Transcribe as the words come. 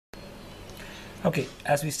Okay,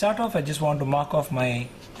 as we start off, I just want to mark off my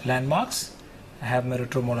landmarks. I have my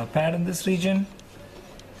retromolar pad in this region,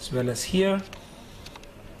 as well as here,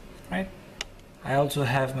 right? I also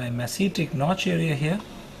have my masseteric notch area here,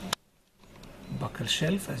 buccal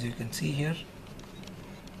shelf, as you can see here.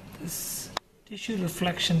 This tissue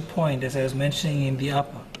reflection point, as I was mentioning in the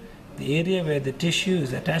upper, the area where the tissue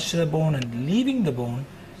is attached to the bone and leaving the bone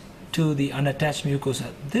to the unattached mucosa.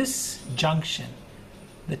 This junction,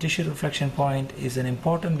 the tissue reflection point, is an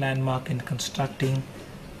important landmark in constructing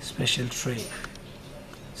special tray.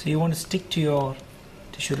 So you want to stick to your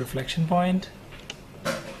tissue reflection point.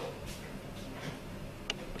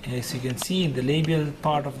 As you can see in the labial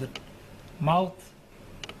part of the mouth,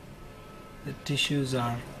 the tissues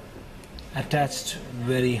are attached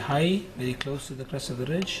very high, very close to the crest of the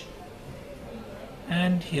ridge.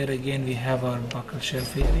 And here again we have our buccal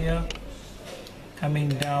shelf area coming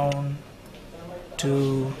down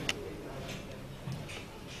to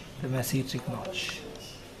the masseteric notch.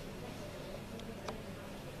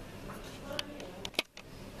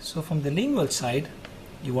 So from the lingual side,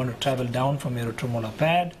 you want to travel down from your retromolar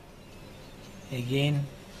pad. Again,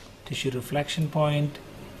 tissue reflection point,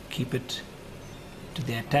 keep it to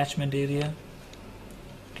the attachment area,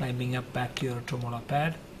 climbing up back to your retromolar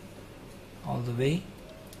pad all the way.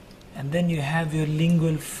 And then you have your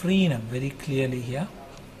lingual frenum very clearly here.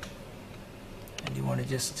 And you want to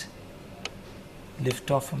just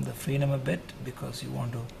lift off from the frenum a bit because you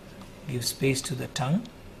want to give space to the tongue.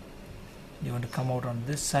 You want to come out on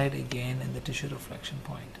this side again in the tissue reflection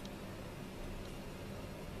point.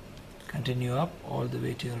 Continue up all the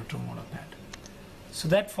way to your retromolar pad. So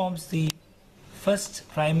that forms the first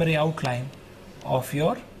primary outline of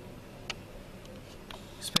your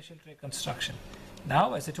special tray construction.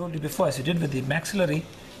 Now, as I told you before, as you did with the maxillary,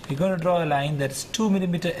 we're going to draw a line that is 2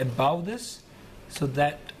 millimeters above this, so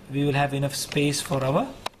that we will have enough space for our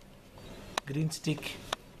green stick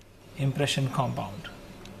impression compound.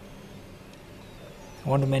 I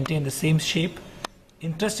want to maintain the same shape.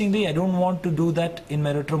 Interestingly, I don't want to do that in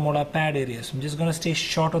my retromolar pad area, so I'm just going to stay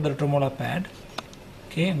short of the retromolar pad.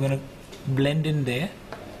 Okay, I'm going to blend in there,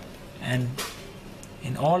 and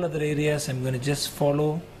in all other areas I'm going to just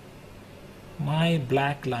follow my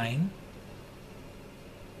black line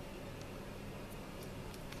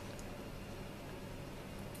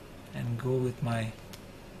and go with my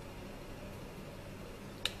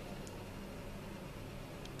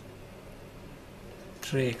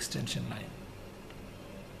tray extension line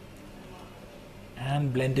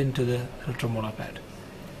and blend into the retromolar pad.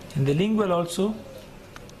 In the lingual also,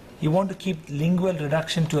 you want to keep lingual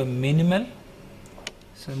reduction to a minimal,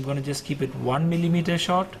 so I'm going to just keep it 1 millimeter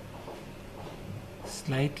short,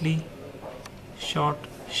 slightly short,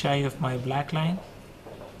 shy of my black line,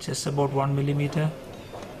 just about 1 millimeter.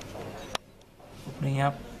 Opening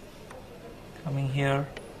up, coming here,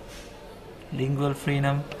 lingual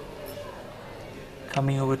frenum,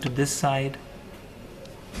 coming over to this side,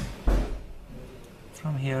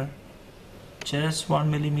 from here, just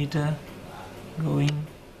 1 millimeter, going,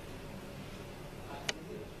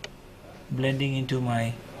 blending into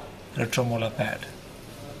my retromolar pad.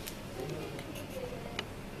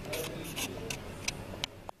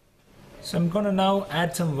 So I'm going to now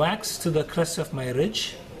add some wax to the crest of my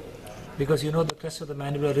ridge, because you know the crest of the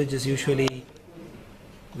mandibular ridge is usually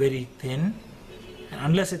very thin, and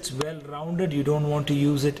unless it's well rounded, you don't want to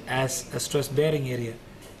use it as a stress bearing area.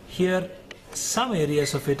 Here some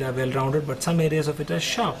areas of it are well rounded, but some areas of it are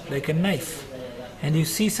sharp like a knife, and you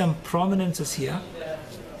see some prominences here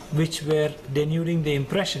which were denuding the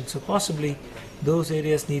impression, so possibly those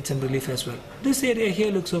areas need some relief as well. This area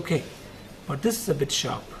here looks okay, but this is a bit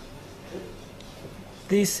sharp,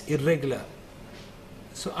 this irregular.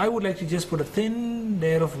 So I would like to just put a thin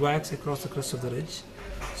layer of wax across the crest of the ridge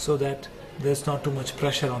so that there's not too much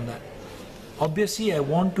pressure on that. Obviously I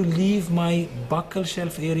want to leave my buccal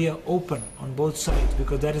shelf area open on both sides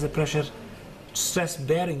because that is a pressure stress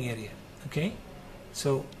bearing area. Okay,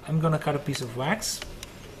 so I'm going to cut a piece of wax,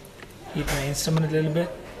 heat my instrument a little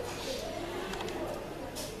bit,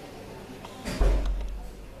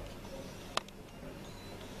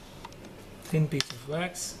 thin piece of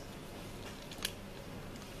wax,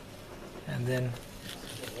 and then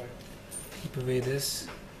keep away this,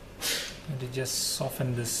 and to just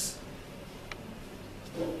soften this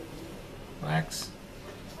wax.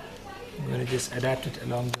 I'm going to just adapt it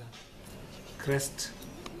along the crest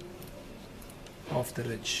of the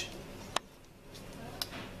ridge.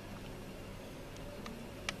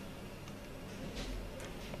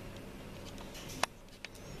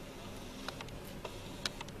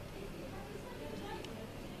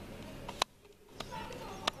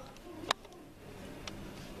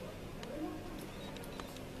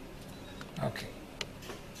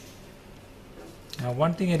 Now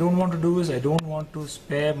one thing I don't want to do is I don't want to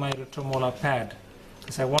spare my retromolar pad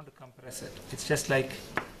because I want to compress it. It's just like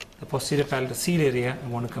the posterior palatal seal area, I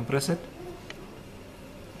want to compress it.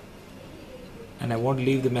 And I won't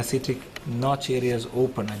leave the mesentric notch areas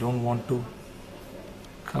open. I don't want to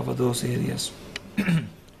cover those areas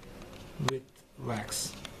with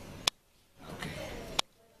wax. Okay.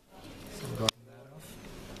 So I've gotten that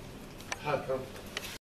off.